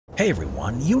Hey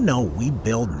everyone, you know we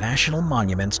build national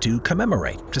monuments to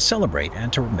commemorate, to celebrate,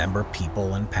 and to remember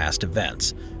people and past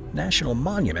events. National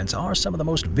monuments are some of the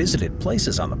most visited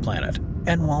places on the planet,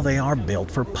 and while they are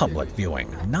built for public viewing,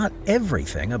 not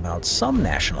everything about some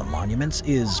national monuments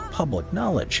is public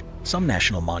knowledge. Some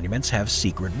national monuments have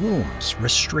secret rooms,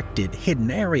 restricted hidden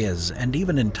areas, and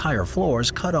even entire floors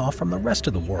cut off from the rest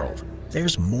of the world.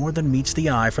 There's more than meets the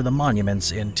eye for the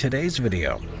monuments in today's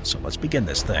video, so let's begin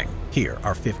this thing. Here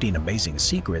are 15 amazing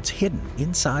secrets hidden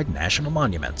inside national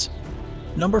monuments.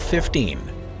 Number 15.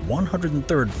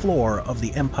 103rd floor of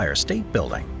the Empire State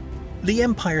Building. The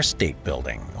Empire State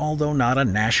Building, although not a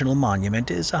national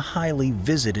monument, is a highly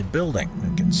visited building.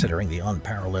 And considering the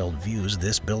unparalleled views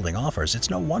this building offers, it's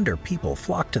no wonder people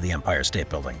flock to the Empire State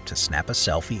Building to snap a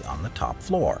selfie on the top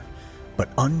floor. But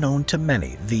unknown to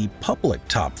many, the public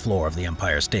top floor of the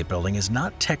Empire State Building is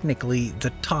not technically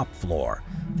the top floor.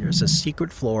 There's a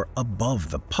secret floor above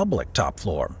the public top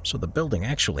floor, so the building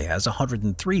actually has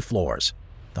 103 floors.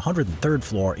 The 103rd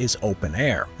floor is open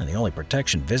air, and the only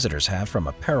protection visitors have from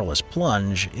a perilous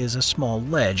plunge is a small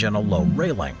ledge and a low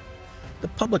railing. The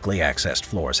publicly accessed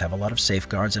floors have a lot of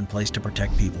safeguards in place to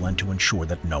protect people and to ensure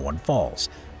that no one falls.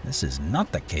 This is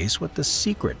not the case with the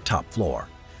secret top floor.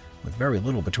 With very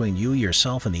little between you,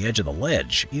 yourself, and the edge of the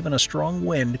ledge, even a strong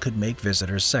wind could make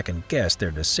visitors second-guess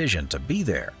their decision to be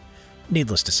there.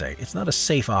 Needless to say, it's not a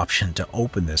safe option to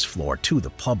open this floor to the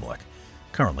public.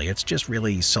 Currently, it's just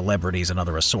really celebrities and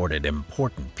other assorted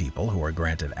important people who are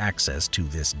granted access to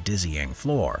this dizzying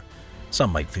floor.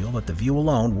 Some might feel that the view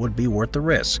alone would be worth the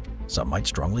risk. Some might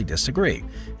strongly disagree.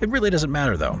 It really doesn't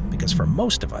matter though, because for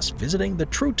most of us, visiting the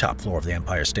true top floor of the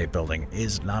Empire State Building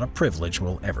is not a privilege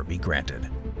we'll ever be granted.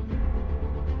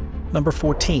 Number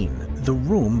 14. The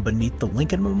room beneath the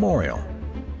Lincoln Memorial.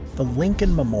 The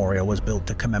Lincoln Memorial was built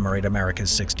to commemorate America's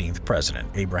 16th president,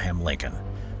 Abraham Lincoln.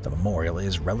 The memorial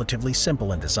is relatively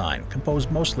simple in design, composed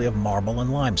mostly of marble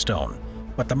and limestone.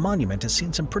 But the monument has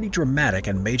seen some pretty dramatic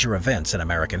and major events in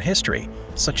American history,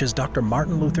 such as Dr.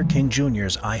 Martin Luther King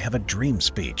Jr.'s "I Have a Dream"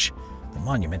 speech. The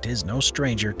monument is no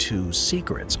stranger to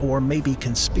secrets, or maybe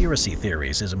conspiracy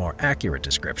theories is a more accurate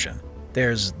description.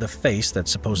 There's the face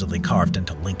that's supposedly carved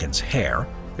into Lincoln's hair.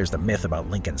 There's the myth about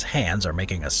Lincoln's hands are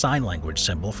making a sign language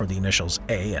symbol for the initials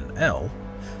A and L.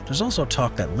 There's also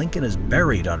talk that Lincoln is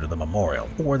buried under the memorial,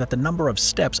 or that the number of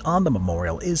steps on the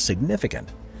memorial is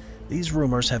significant. These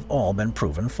rumors have all been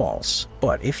proven false.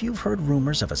 But if you've heard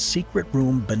rumors of a secret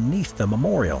room beneath the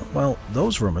memorial, well,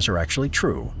 those rumors are actually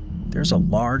true. There's a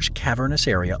large cavernous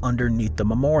area underneath the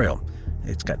memorial.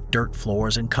 It's got dirt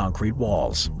floors and concrete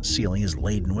walls. The ceiling is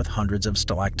laden with hundreds of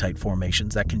stalactite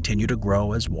formations that continue to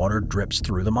grow as water drips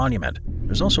through the monument.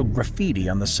 There's also graffiti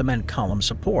on the cement column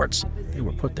supports. They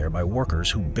were put there by workers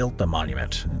who built the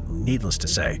monument. Needless to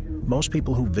say, most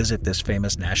people who visit this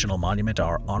famous national monument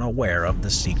are unaware of the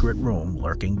secret room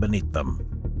lurking beneath them.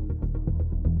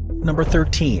 Number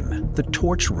 13. The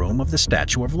Torch Room of the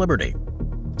Statue of Liberty.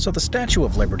 So the Statue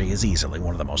of Liberty is easily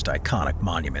one of the most iconic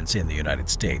monuments in the United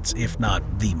States, if not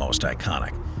the most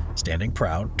iconic. Standing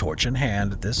proud, torch in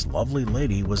hand, this lovely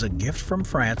lady was a gift from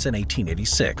France in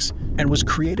 1886 and was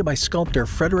created by sculptor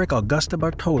Frederick Auguste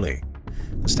Bartholdi.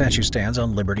 The statue stands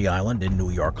on Liberty Island in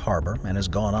New York Harbor and has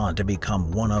gone on to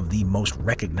become one of the most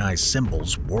recognized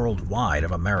symbols worldwide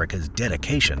of America's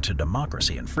dedication to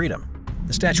democracy and freedom.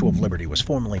 The Statue of Liberty was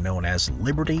formerly known as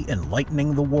Liberty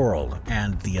Enlightening the World,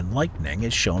 and the enlightening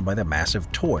is shown by the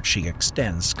massive torch she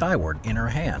extends skyward in her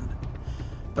hand.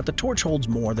 But the torch holds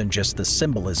more than just the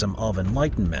symbolism of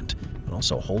enlightenment. It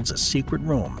also holds a secret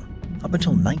room. Up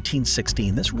until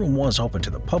 1916, this room was open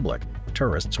to the public.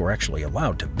 Tourists were actually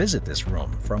allowed to visit this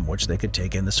room, from which they could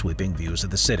take in the sweeping views of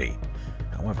the city.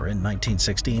 However, in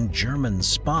 1916, German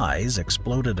spies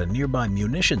exploded a nearby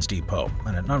munitions depot,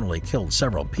 and it not only killed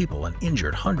several people and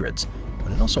injured hundreds,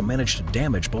 but it also managed to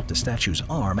damage both the statue's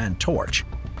arm and torch.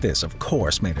 This, of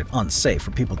course, made it unsafe for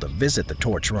people to visit the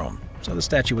torch room, so the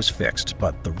statue was fixed,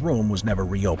 but the room was never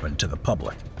reopened to the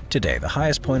public. Today, the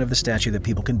highest point of the statue that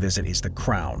people can visit is the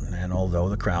crown, and although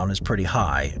the crown is pretty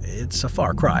high, it's a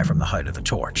far cry from the height of the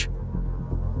torch.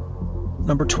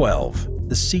 Number 12.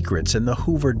 The secrets in the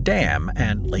Hoover Dam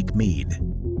and Lake Mead.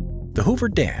 The Hoover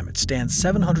Dam, it stands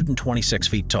 726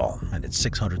 feet tall, and it's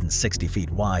 660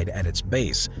 feet wide at its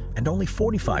base, and only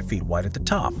 45 feet wide at the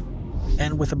top.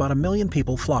 And with about 1 million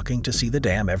people flocking to see the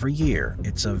dam every year,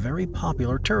 it's a very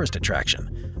popular tourist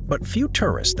attraction. But few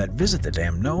tourists that visit the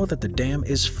dam know that the dam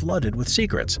is flooded with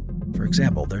secrets. For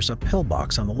example, there's a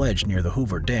pillbox on the ledge near the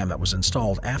Hoover Dam that was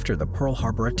installed after the Pearl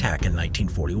Harbor attack in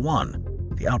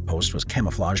 1941. The outpost was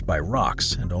camouflaged by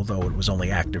rocks, and although it was only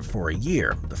active for a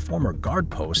year, the former guard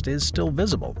post is still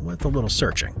visible with a little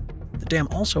searching. The dam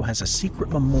also has a secret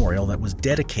memorial that was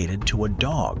dedicated to a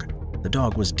dog. The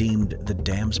dog was deemed the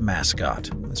dam's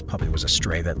mascot. This puppy was a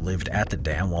stray that lived at the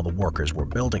dam while the workers were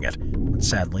building it, but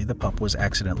sadly the pup was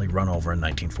accidentally run over in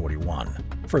 1941.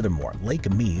 Furthermore, Lake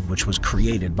Mead, which was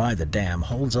created by the dam,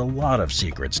 holds a lot of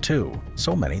secrets too.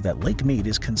 So many that Lake Mead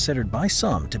is considered by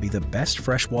some to be the best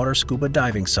freshwater scuba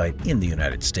diving site in the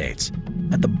United States.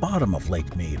 At the bottom of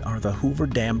Lake Mead are the Hoover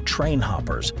Dam train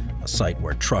hoppers, a site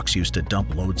where trucks used to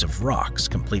dump loads of rocks,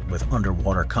 complete with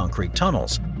underwater concrete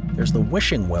tunnels. There's the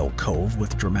Wishing Well Cove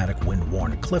with dramatic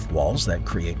wind-worn cliff walls that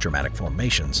create dramatic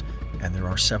formations, and there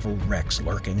are several wrecks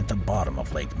lurking at the bottom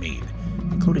of Lake Mead,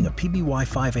 including a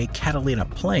PBY-5A Catalina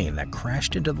plane that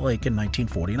crashed into the lake in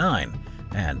 1949,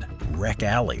 and Wreck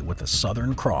Alley with the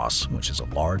Southern Cross, which is a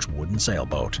large wooden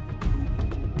sailboat.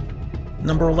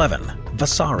 Number 11.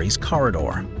 Vasari's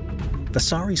Corridor.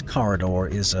 Vasari's Corridor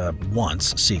is a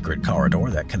once secret corridor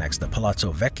that connects the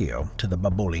Palazzo Vecchio to the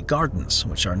Baboli Gardens,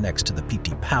 which are next to the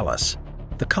Pitti Palace.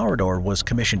 The corridor was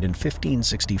commissioned in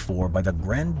 1564 by the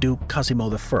Grand Duke Cosimo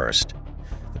I.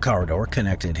 The corridor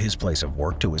connected his place of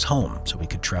work to his home, so he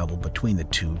could travel between the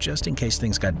two just in case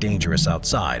things got dangerous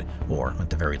outside, or at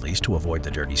the very least to avoid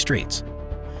the dirty streets.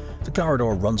 The corridor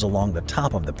runs along the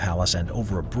top of the palace and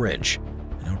over a bridge.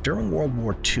 Now, during World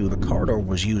War II, the corridor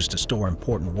was used to store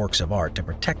important works of art to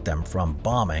protect them from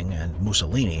bombing, and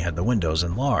Mussolini had the windows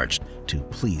enlarged to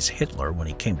please Hitler when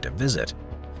he came to visit.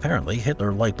 Apparently,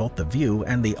 Hitler liked both the view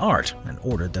and the art and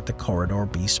ordered that the corridor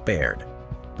be spared.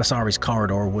 Vasari's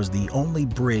Corridor was the only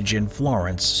bridge in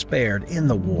Florence spared in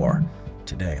the war.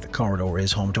 Today, the corridor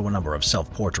is home to a number of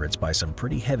self-portraits by some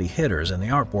pretty heavy hitters in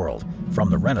the art world, from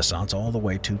the Renaissance all the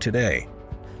way to today.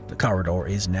 The corridor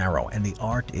is narrow and the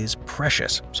art is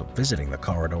precious, so visiting the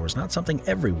corridor is not something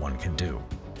everyone can do.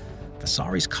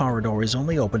 Vasari's Corridor is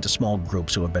only open to small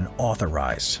groups who have been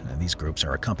authorized, and these groups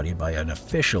are accompanied by an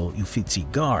official Uffizi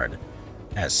guard.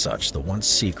 As such, the once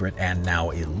secret and now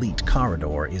elite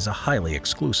corridor is a highly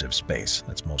exclusive space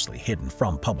that's mostly hidden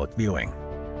from public viewing.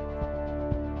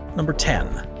 Number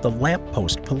 10. The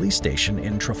Lamppost Police Station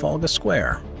in Trafalgar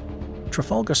Square.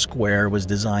 Trafalgar Square was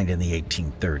designed in the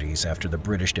 1830s after the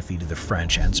British defeated the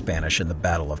French and Spanish in the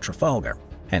Battle of Trafalgar,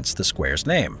 hence the square's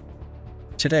name.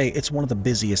 Today, it's one of the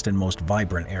busiest and most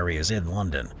vibrant areas in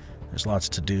London. There's lots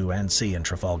to do and see in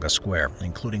Trafalgar Square,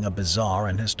 including a bizarre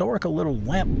and historical little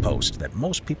lamppost that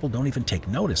most people don't even take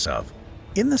notice of.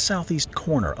 In the southeast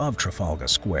corner of Trafalgar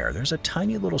Square, there's a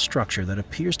tiny little structure that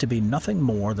appears to be nothing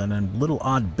more than a little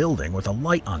odd building with a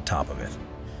light on top of it.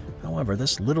 However,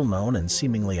 this little-known and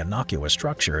seemingly innocuous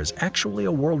structure is actually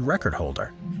a world record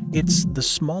holder. It's the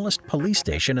smallest police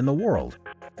station in the world.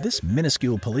 This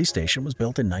minuscule police station was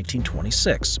built in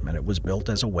 1926, and it was built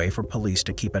as a way for police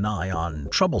to keep an eye on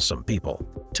troublesome people.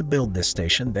 To build this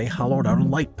station, they hollowed out a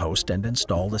light post and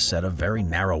installed a set of very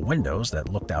narrow windows that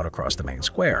looked out across the main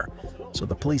square, so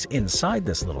the police inside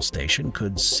this little station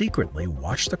could secretly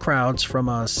watch the crowds from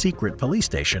a secret police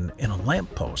station in a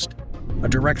lamppost. A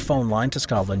direct phone line to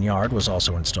Scotland Yard was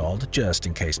also installed, just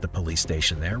in case the police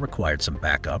station there required some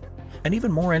backup. And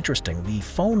even more interesting, the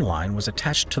phone line was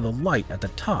attached to the light at the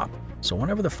top, so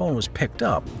whenever the phone was picked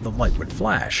up, the light would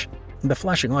flash. The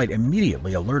flashing light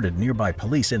immediately alerted nearby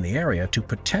police in the area to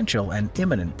potential and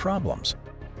imminent problems.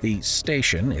 The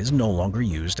station is no longer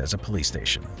used as a police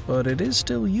station, but it is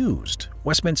still used.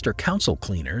 Westminster Council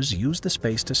cleaners use the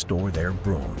space to store their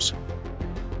brooms.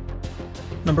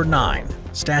 Number 9.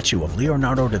 Statue of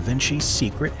Leonardo da Vinci's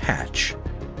Secret Hatch.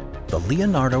 The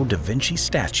Leonardo da Vinci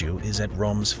statue is at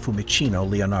Rome's Fiumicino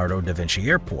Leonardo da Vinci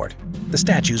Airport. The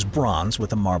statue's bronze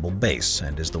with a marble base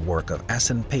and is the work of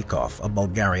Asen Pekov, a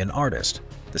Bulgarian artist.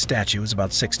 The statue is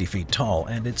about 60 feet tall,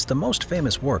 and it's the most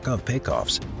famous work of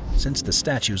Pekov's. Since the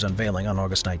statue's unveiling on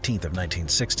August 19th of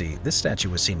 1960, this statue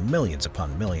has seen millions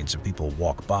upon millions of people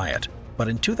walk by it. But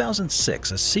in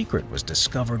 2006, a secret was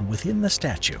discovered within the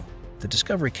statue. The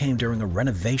discovery came during a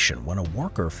renovation when a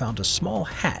worker found a small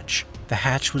hatch. The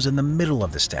hatch was in the middle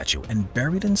of the statue, and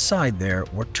buried inside there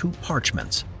were 2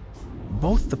 parchments.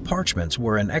 Both the parchments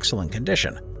were in excellent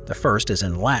condition. The first is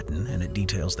in Latin, and it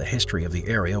details the history of the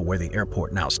area where the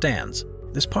airport now stands.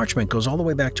 This parchment goes all the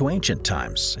way back to ancient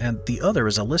times, and the other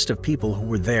is a list of people who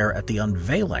were there at the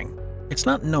unveiling. It's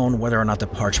not known whether or not the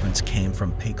parchments came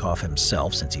from Pekov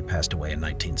himself, since he passed away in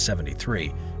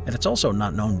 1973, and it's also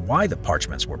not known why the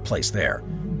parchments were placed there.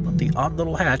 But the odd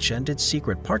little hatch and its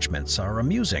secret parchments are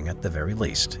amusing at the very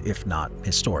least, if not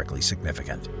historically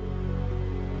significant.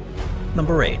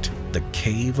 Number 8. The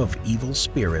Cave of Evil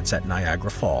Spirits at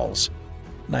Niagara Falls.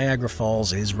 Niagara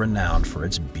Falls is renowned for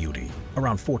its beauty.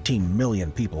 Around 14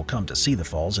 million people come to see the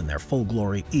falls in their full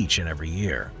glory each and every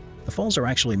year. The falls are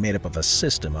actually made up of a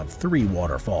system of 3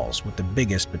 waterfalls, with the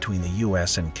biggest between the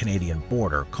US and Canadian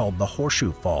border called the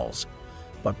Horseshoe Falls.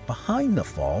 But behind the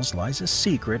falls lies a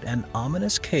secret and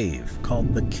ominous cave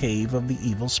called the Cave of the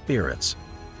Evil Spirits.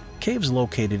 The cave is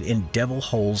located in Devil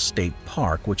Holes State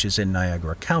Park, which is in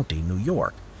Niagara County, New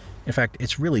York. In fact,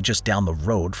 it's really just down the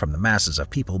road from the masses of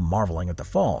people marveling at the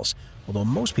falls, although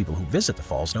most people who visit the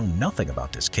falls know nothing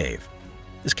about this cave.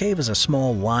 This cave is a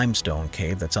small limestone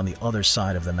cave that's on the other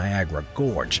side of the Niagara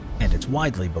Gorge, and it's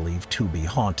widely believed to be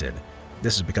haunted.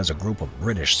 This is because a group of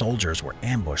British soldiers were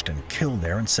ambushed and killed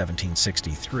there in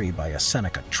 1763 by a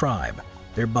Seneca tribe.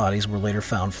 Their bodies were later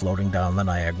found floating down the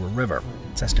Niagara River.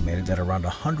 It's estimated that around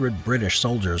 100 British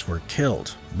soldiers were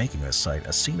killed, making this site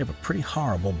a scene of a pretty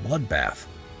horrible bloodbath.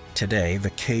 Today,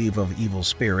 the Cave of Evil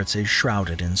Spirits is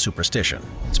shrouded in superstition.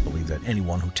 It's believed that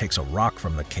anyone who takes a rock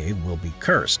from the cave will be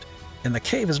cursed. And the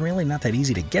cave is really not that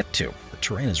easy to get to. The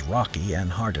terrain is rocky and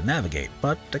hard to navigate,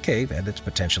 but the cave and its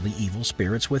potentially evil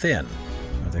spirits within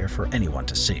are there for anyone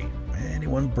to see.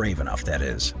 Anyone brave enough, that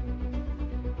is.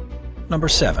 Number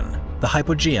 7. The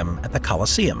Hypogeum at the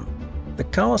Colosseum. The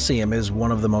Colosseum is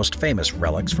one of the most famous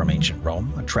relics from ancient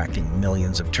Rome, attracting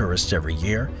millions of tourists every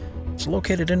year. It's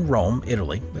located in Rome,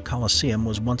 Italy. The Colosseum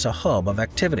was once a hub of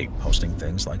activity, hosting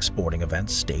things like sporting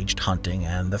events, staged hunting,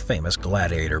 and the famous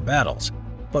gladiator battles.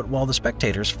 But while the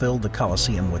spectators filled the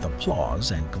Colosseum with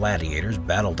applause and gladiators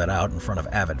battled it out in front of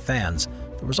avid fans,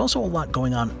 there was also a lot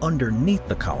going on underneath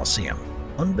the Colosseum,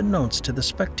 unbeknownst to the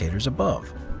spectators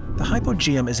above. The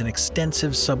Hypogeum is an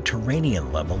extensive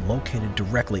subterranean level located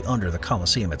directly under the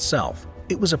Colosseum itself.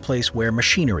 It was a place where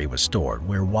machinery was stored,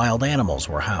 where wild animals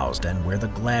were housed, and where the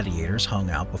gladiators hung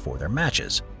out before their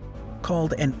matches.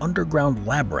 Called an underground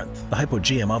labyrinth, the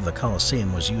Hypogeum of the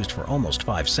Colosseum was used for almost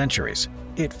 5 centuries.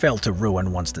 It fell to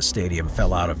ruin once the stadium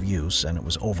fell out of use, and it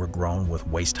was overgrown with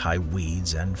waist-high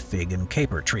weeds and fig and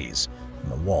caper trees.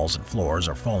 And the walls and floors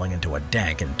are falling into a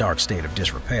dank and dark state of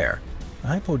disrepair. The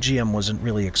Hypogeum wasn't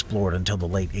really explored until the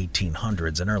late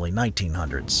 1800s and early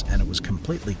 1900s, and it was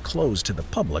completely closed to the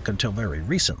public until very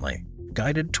recently.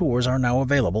 Guided tours are now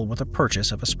available with the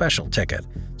purchase of a special ticket,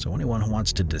 so anyone who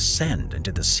wants to descend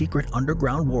into the secret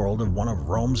underground world of one of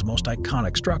Rome's most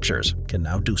iconic structures can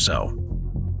now do so.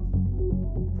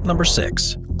 Number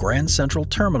 6. Grand Central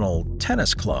Terminal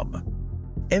Tennis Club.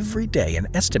 Every day, an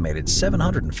estimated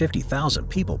 750,000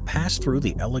 people pass through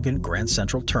the elegant Grand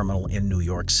Central Terminal in New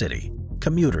York City.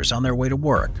 Commuters on their way to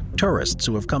work, tourists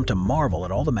who have come to marvel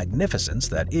at all the magnificence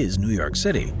that is New York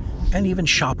City, and even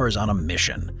shoppers on a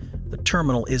mission. The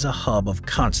terminal is a hub of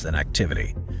constant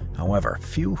activity. However,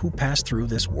 few who pass through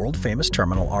this world-famous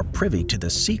terminal are privy to the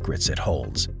secrets it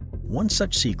holds. One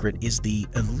such secret is the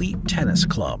Elite Tennis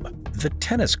Club. The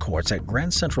tennis courts at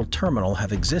Grand Central Terminal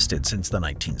have existed since the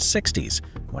 1960s,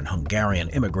 when Hungarian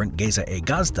immigrant Geza A.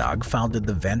 Gazdag founded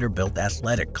the Vanderbilt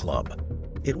Athletic Club.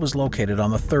 It was located on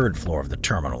the 3rd floor of the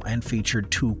terminal and featured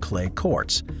 2 clay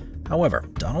courts. However,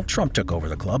 Donald Trump took over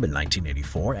the club in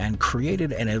 1984 and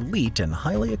created an elite and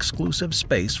highly exclusive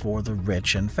space for the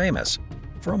rich and famous.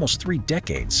 For almost 3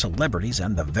 decades, celebrities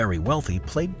and the very wealthy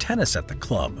played tennis at the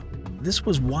club. This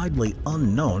was widely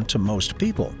unknown to most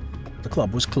people. The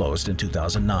club was closed in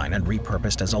 2009 and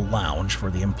repurposed as a lounge for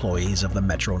the employees of the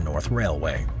Metro-North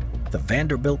Railway. The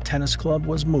Vanderbilt Tennis Club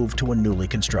was moved to a newly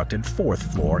constructed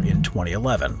 4th floor in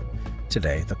 2011.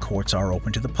 Today, the courts are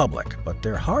open to the public, but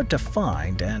they're hard to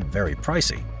find and very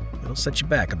pricey. It'll set you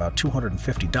back about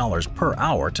 $250 per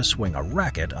hour to swing a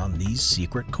racket on these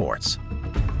secret courts.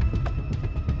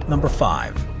 Number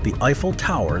 5. The Eiffel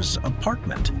Tower's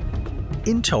apartment.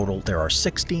 In total, there are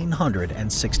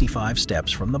 1,665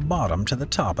 steps from the bottom to the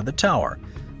top of the tower,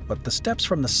 but the steps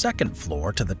from the 2nd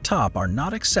floor to the top are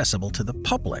not accessible to the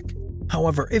public.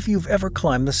 However, if you've ever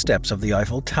climbed the steps of the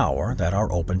Eiffel Tower that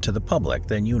are open to the public,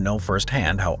 then you know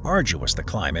firsthand how arduous the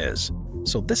climb is.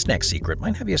 So this next secret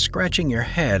might have you scratching your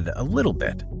head a little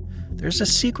bit. There's a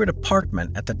secret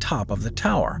apartment at the top of the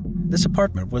tower. This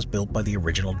apartment was built by the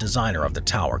original designer of the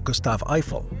tower, Gustav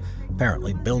Eiffel.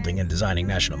 Apparently, building and designing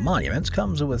national monuments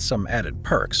comes with some added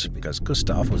perks, because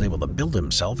Gustav was able to build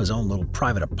himself his own little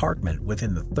private apartment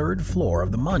within the 3rd floor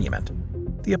of the monument.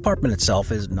 The apartment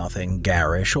itself is nothing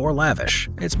garish or lavish.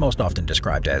 It's most often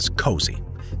described as cozy.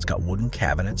 It's got wooden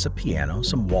cabinets, a piano,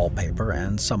 some wallpaper,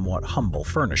 and somewhat humble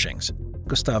furnishings.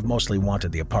 Gustav mostly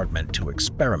wanted the apartment to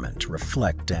experiment,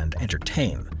 reflect, and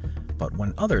entertain. But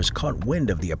when others caught wind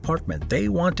of the apartment, they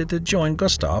wanted to join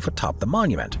Gustav atop the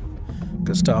monument.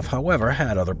 Gustav, however,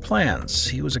 had other plans.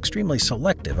 He was extremely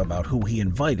selective about who he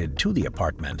invited to the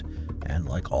apartment. And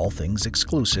like all things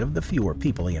exclusive, the fewer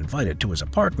people he invited to his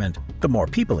apartment, the more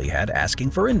people he had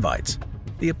asking for invites.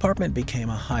 The apartment became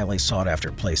a highly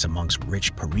sought-after place amongst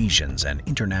rich Parisians and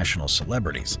international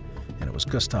celebrities, and it was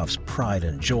Gustave's pride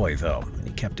and joy, though, and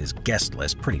he kept his guest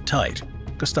list pretty tight.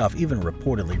 Gustave even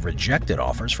reportedly rejected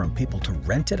offers from people to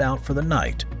rent it out for the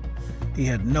night. He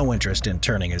had no interest in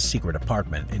turning his secret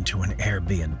apartment into an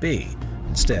Airbnb.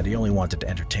 Instead, he only wanted to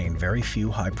entertain very few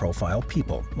high-profile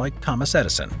people, like Thomas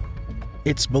Edison.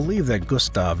 It's believed that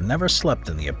Gustave never slept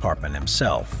in the apartment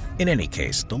himself. In any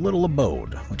case, the little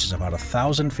abode, which is about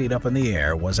 1,000 feet up in the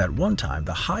air, was at one time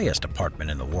the highest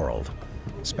apartment in the world.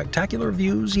 Spectacular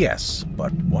views, yes,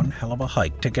 but one hell of a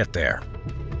hike to get there.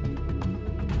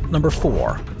 Number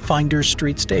 4. Flinders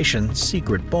Street Station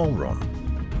Secret Ballroom.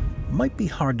 Might be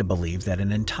hard to believe that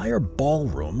an entire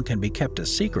ballroom can be kept a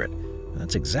secret.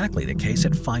 That's exactly the case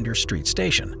at Flinders Street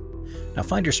Station. Now,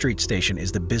 Flinders Street Station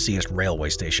is the busiest railway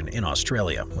station in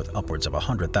Australia, with upwards of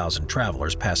 100,000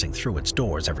 travelers passing through its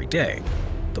doors every day.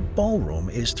 The ballroom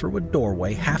is through a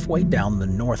doorway halfway down the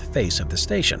north face of the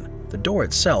station. The door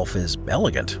itself is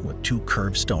elegant, with 2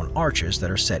 curved stone arches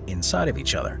that are set inside of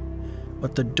each other.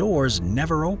 But the doors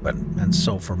never open, and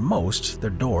so for most, the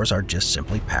doors are just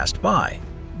simply passed by.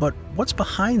 But what's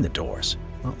behind the doors?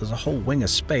 Well, there's a whole wing of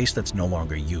space that's no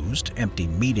longer used, empty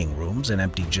meeting rooms, an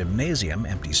empty gymnasium,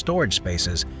 empty storage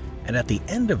spaces, and at the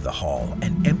end of the hall,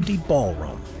 an empty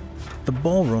ballroom. The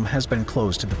ballroom has been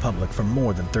closed to the public for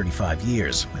more than 35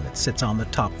 years, and it sits on the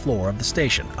top floor of the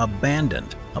station,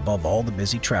 abandoned, above all the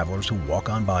busy travelers who walk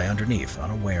on by underneath,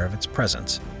 unaware of its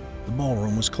presence. The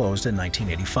ballroom was closed in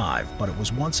 1985, but it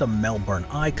was once a Melbourne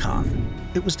icon.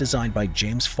 It was designed by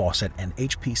James Fawcett and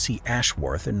H.P.C.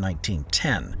 Ashworth in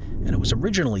 1910, and it was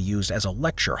originally used as a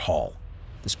lecture hall.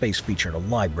 The space featured a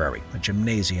library, a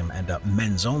gymnasium, and a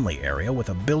men's-only area with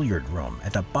a billiard room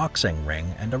and a boxing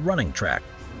ring and a running track.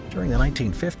 During the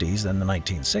 1950s and the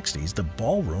 1960s, the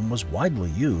ballroom was widely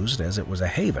used as it was a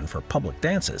haven for public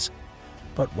dances.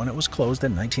 But when it was closed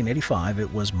in 1985,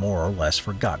 it was more or less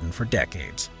forgotten for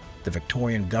decades. The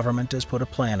Victorian government has put a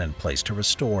plan in place to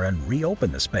restore and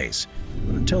reopen the space,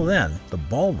 but until then, the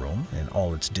ballroom, in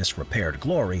all its disrepaired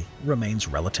glory, remains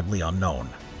relatively unknown.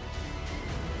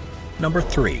 Number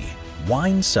 3.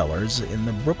 Wine cellars in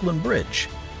the Brooklyn Bridge.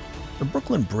 The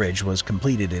Brooklyn Bridge was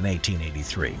completed in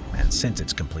 1883, and since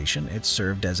its completion, it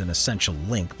served as an essential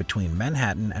link between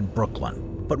Manhattan and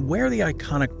Brooklyn. But where the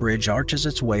iconic bridge arches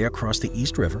its way across the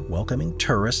East River, welcoming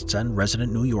tourists and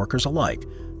resident New Yorkers alike,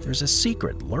 there's a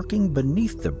secret lurking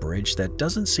beneath the bridge that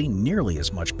doesn't see nearly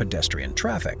as much pedestrian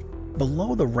traffic.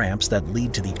 Below the ramps that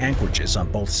lead to the anchorages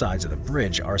on both sides of the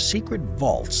bridge are secret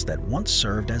vaults that once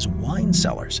served as wine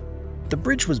cellars. The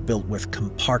bridge was built with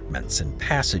compartments and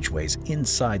passageways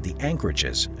inside the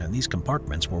anchorages, and these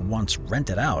compartments were once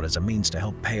rented out as a means to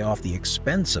help pay off the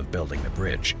expense of building the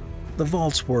bridge. The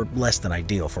vaults were less than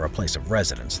ideal for a place of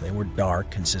residence. They were dark,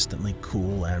 consistently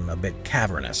cool, and a bit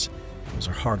cavernous. Those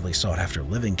are hardly sought-after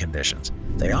living conditions.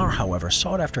 They are, however,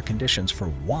 sought-after conditions for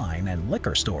wine and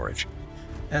liquor storage.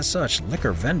 As such,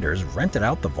 liquor vendors rented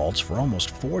out the vaults for almost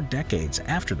 4 decades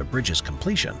after the bridge's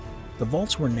completion. The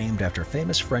vaults were named after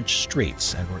famous French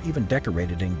streets and were even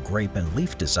decorated in grape and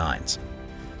leaf designs.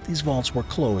 These vaults were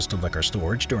closed to liquor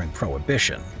storage during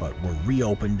Prohibition, but were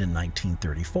reopened in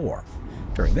 1934.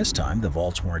 During this time, the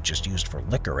vaults weren't just used for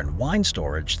liquor and wine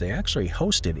storage, they actually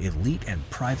hosted elite and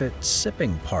private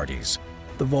sipping parties.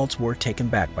 The vaults were taken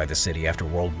back by the city after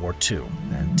World War II,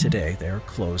 and today they are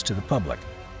closed to the public.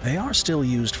 They are still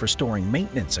used for storing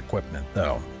maintenance equipment,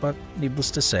 though, but needless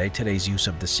to say, today's use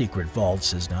of the secret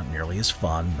vaults is not nearly as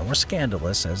fun nor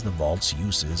scandalous as the vault's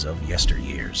uses of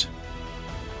yesteryears.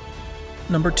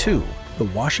 Number 2. The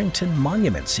Washington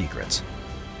Monument Secrets.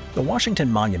 The Washington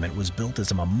Monument was built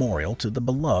as a memorial to the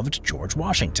beloved George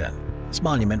Washington. This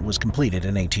monument was completed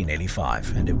in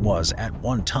 1885, and it was, at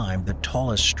one time, the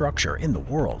tallest structure in the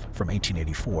world from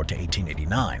 1884 to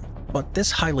 1889. But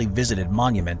this highly visited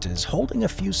monument is holding a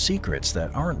few secrets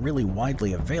that aren't really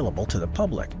widely available to the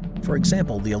public. For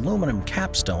example, the aluminum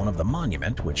capstone of the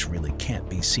monument, which really can't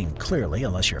be seen clearly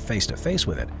unless you're face-to-face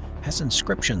with it, has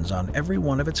inscriptions on every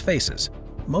one of its faces.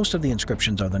 Most of the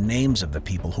inscriptions are the names of the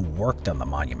people who worked on the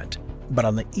monument. But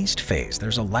on the east face,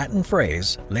 there's a Latin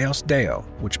phrase, Laus Deo,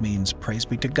 which means praise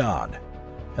be to God.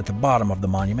 At the bottom of the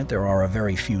monument, there are a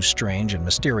very few strange and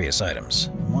mysterious items.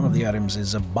 One of the items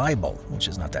is a Bible, which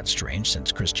is not that strange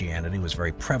since Christianity was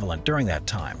very prevalent during that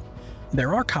time.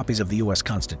 There are copies of the U.S.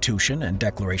 Constitution and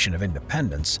Declaration of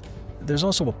Independence. There's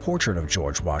also a portrait of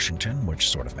George Washington, which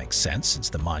sort of makes sense since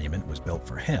the monument was built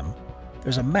for him.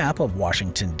 There's a map of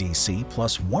Washington, D.C.,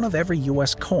 plus one of every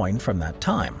U.S. coin from that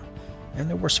time. and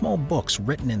there were small books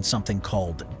written in something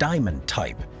called diamond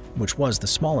type, which was the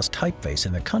smallest typeface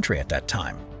in the country at that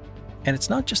time. And it's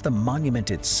not just the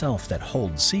monument itself that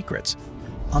holds secrets.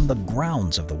 On the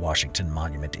grounds of the Washington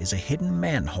Monument is a hidden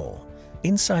manhole.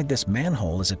 Inside this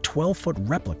manhole is a 12-foot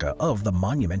replica of the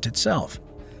monument itself.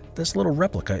 This little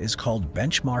replica is called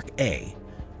Benchmark A.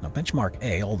 Now, Benchmark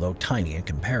A, although tiny in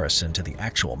comparison to the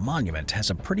actual monument, has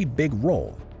a pretty big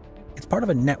role. It's part of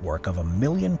a network of 1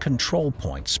 million control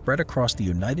points spread across the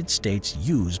United States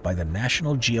used by the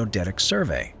National Geodetic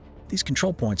Survey. These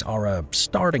control points are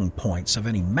starting points of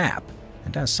any map,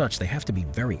 and as such they have to be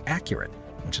very accurate,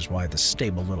 which is why the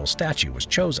stable little statue was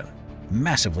chosen.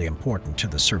 Massively important to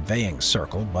the surveying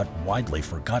circle, but widely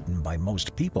forgotten by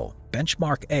most people,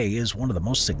 Benchmark A is one of the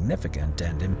most significant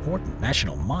and important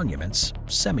national monuments,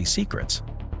 semi-secrets.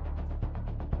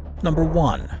 Number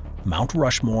 1. Mount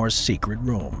Rushmore's Secret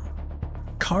Room.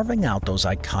 Carving out those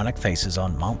iconic faces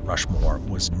on Mount Rushmore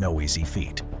was no easy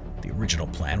feat. The original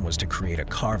plan was to create a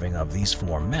carving of these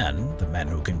 4 men, the men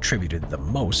who contributed the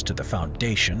most to the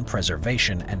foundation,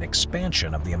 preservation, and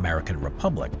expansion of the American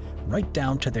Republic, right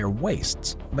down to their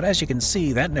waists. But as you can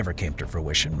see, that never came to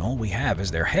fruition. All we have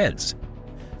is their heads.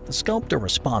 The sculptor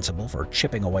responsible for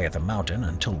chipping away at the mountain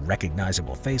until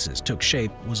recognizable faces took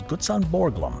shape was Gutzon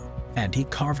Borglum, and he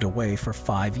carved away for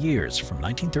 5 years, from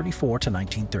 1934 to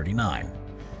 1939.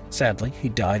 Sadly, he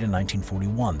died in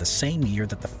 1941, the same year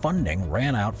that the funding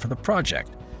ran out for the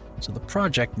project, so the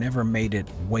project never made it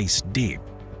waist deep.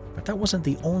 But that wasn't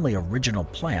the only original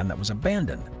plan that was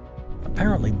abandoned.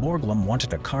 Apparently, Borglum wanted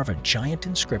to carve a giant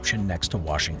inscription next to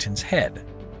Washington's head.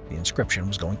 The inscription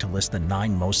was going to list the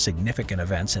 9 most significant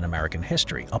events in American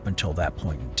history up until that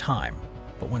point in time.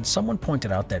 But when someone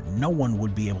pointed out that no one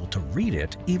would be able to read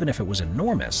it, even if it was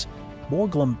enormous,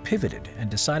 Borglum pivoted and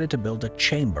decided to build a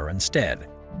chamber instead.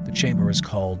 The chamber is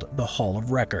called the Hall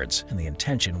of Records, and the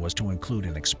intention was to include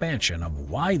an expansion of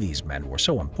why these men were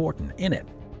so important in it.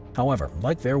 However,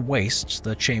 like their waists,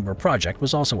 the chamber project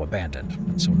was also abandoned,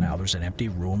 and so now there's an empty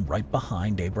room right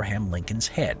behind Abraham Lincoln's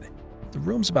head. The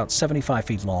room's about 75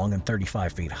 feet long and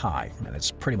 35 feet high, and it's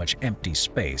pretty much empty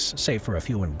space, save for a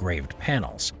few engraved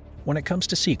panels. When it comes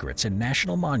to secrets in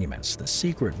national monuments, the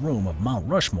secret room of Mount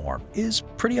Rushmore is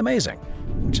pretty amazing,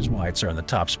 which is why it's earned the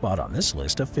top spot on this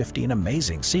list of 15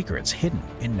 amazing secrets hidden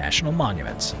in national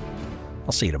monuments.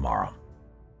 I'll see you tomorrow.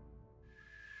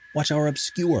 Watch our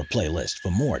Obscure playlist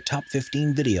for more top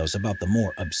 15 videos about the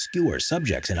more obscure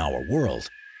subjects in our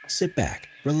world. Sit back,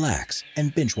 relax,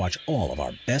 and binge watch all of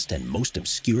our best and most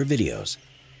obscure videos.